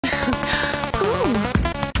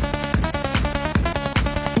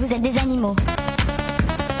animaux.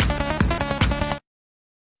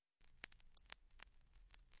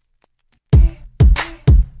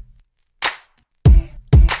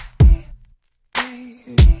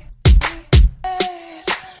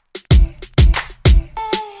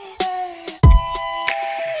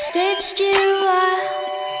 Stitched you up,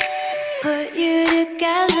 put you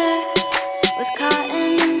together with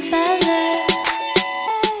cotton and feather.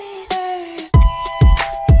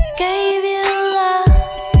 Gave you love,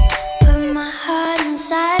 put my heart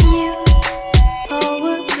inside you. Oh,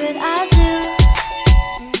 what could I do?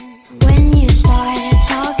 When you started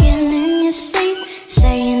talking in your sleep,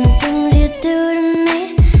 saying the things you do to me,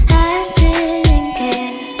 I didn't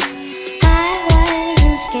care, I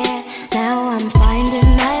wasn't scared. Now I'm finding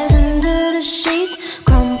knives under the sheets,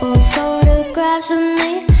 crumpled photographs of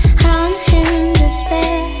me. I'm in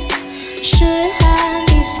despair, should I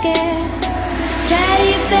be scared?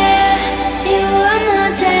 Teddy bear, you were my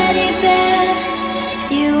teddy bear.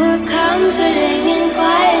 You were comforting and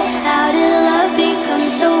quiet. How did love become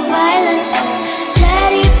so violent? Oh,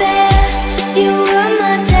 teddy bear, you were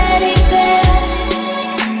my teddy bear.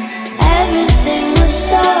 Everything was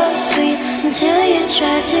so sweet until you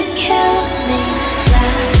tried to kill me. La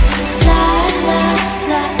la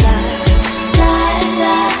la la la la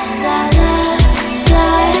la la la la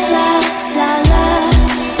la la la.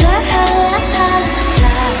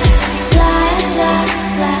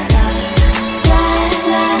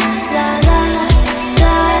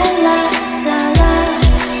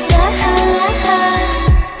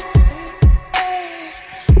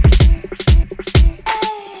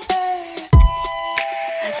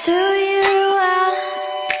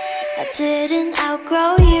 Didn't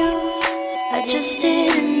outgrow you, I just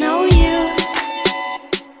didn't know you.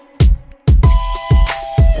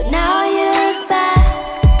 But now you're back,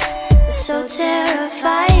 it's so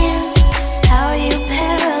terrifying how you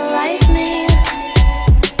paralyze me.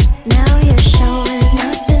 Now you're showing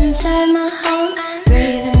up inside my home,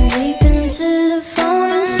 breathing deep into the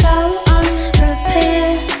phone. I'm so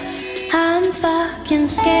unprepared, I'm fucking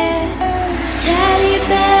scared. Teddy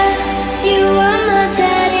bear, you were my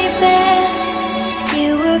teddy bear.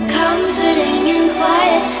 You were comforting and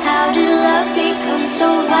quiet. How did love become so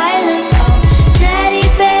violent? Oh, teddy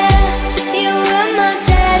bear, you were my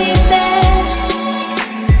teddy bear.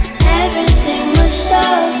 Everything was so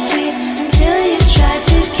sweet until you tried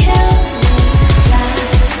to kill me. La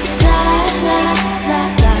la la la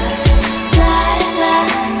la la la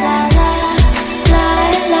la la la la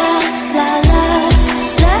la la la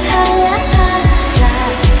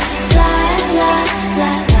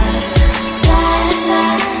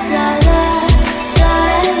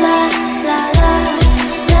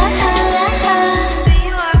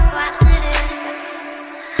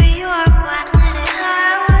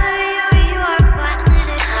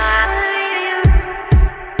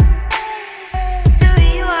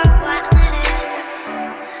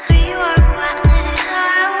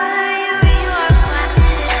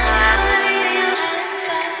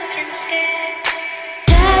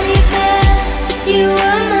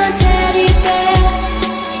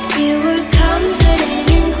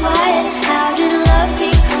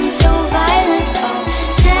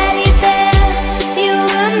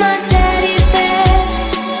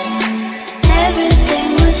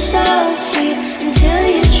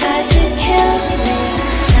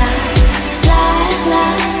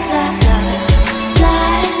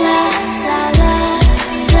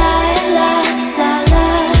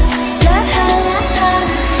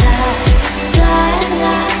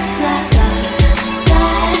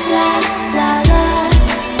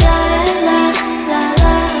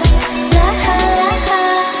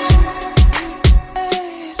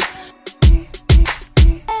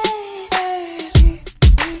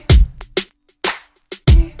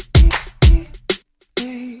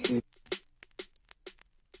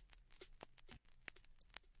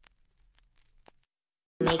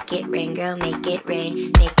Make it rain, girl, make it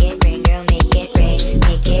rain. Make it rain, girl, make it rain.